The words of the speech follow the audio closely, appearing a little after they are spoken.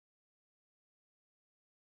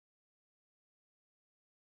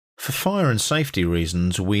For fire and safety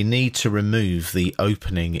reasons, we need to remove the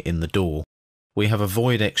opening in the door. We have a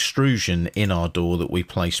void extrusion in our door that we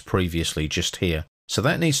placed previously just here. So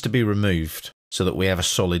that needs to be removed so that we have a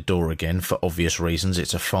solid door again for obvious reasons.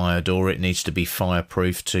 It's a fire door. It needs to be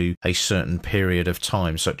fireproof to a certain period of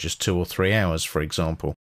time, such as 2 or 3 hours, for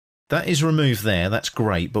example. That is removed there. That's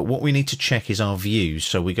great. But what we need to check is our views.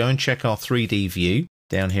 So we go and check our 3D view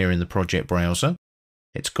down here in the project browser.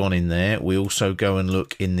 It's gone in there. We also go and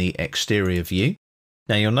look in the exterior view.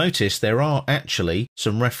 Now you'll notice there are actually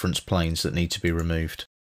some reference planes that need to be removed.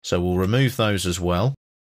 So we'll remove those as well.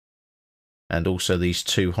 And also these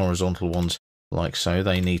 2 horizontal ones like so,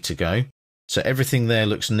 they need to go. So everything there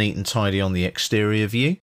looks neat and tidy on the exterior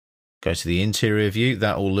view. Go to the interior view.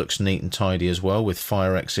 That all looks neat and tidy as well, with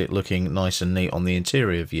fire exit looking nice and neat on the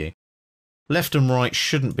interior view. Left and right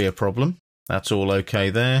shouldn't be a problem. That's all okay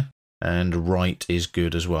there. And right is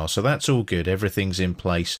good as well. So that's all good. Everything's in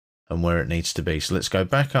place and where it needs to be. So let's go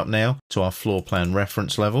back up now to our floor plan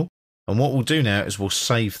reference level. And what we'll do now is we'll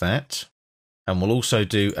save that. And we'll also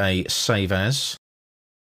do a save as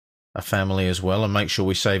a family as well, and make sure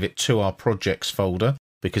we save it to our projects folder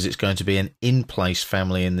because it's going to be an in-place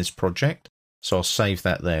family in this project. So I'll save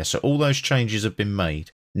that there. So all those changes have been made.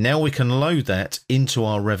 Now we can load that into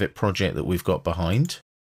our Revit project that we've got behind.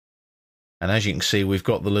 And as you can see, we've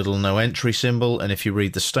got the little no entry symbol. And if you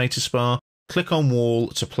read the status bar, click on wall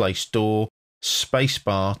to place door, space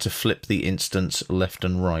bar to flip the instance left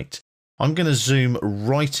and right. I'm going to zoom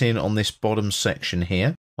right in on this bottom section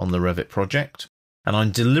here on the Revit project. And I'm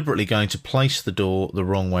deliberately going to place the door the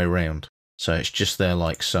wrong way round. So it's just there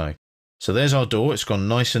like so. So there's our door. It's gone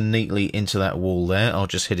nice and neatly into that wall there. I'll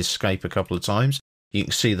just hit escape a couple of times. You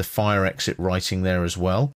can see the fire exit writing there as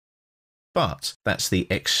well. But that's the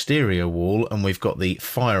exterior wall, and we've got the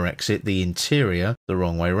fire exit, the interior, the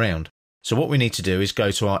wrong way round. So what we need to do is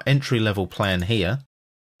go to our entry level plan here.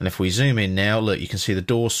 And if we zoom in now, look, you can see the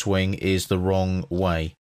door swing is the wrong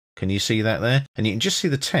way. Can you see that there? And you can just see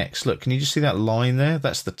the text. Look, can you just see that line there?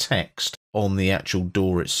 That's the text on the actual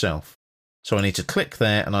door itself. So I need to click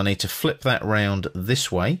there and I need to flip that round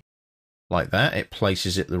this way, like that. It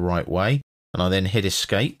places it the right way. And I then hit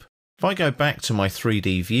escape. If I go back to my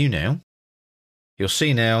 3D view now, you'll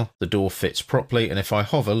see now the door fits properly. And if I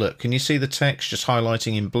hover, look, can you see the text just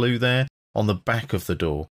highlighting in blue there on the back of the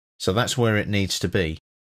door? So that's where it needs to be.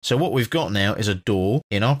 So what we've got now is a door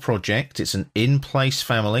in our project. It's an in-place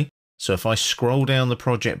family. So if I scroll down the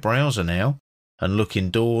project browser now and look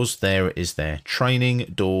in doors, there it is there.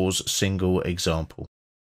 Training doors single example.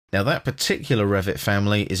 Now that particular Revit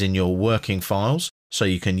family is in your working files, so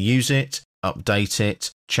you can use it, update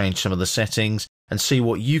it, change some of the settings, and see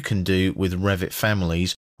what you can do with Revit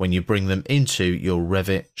families when you bring them into your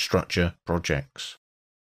Revit structure projects.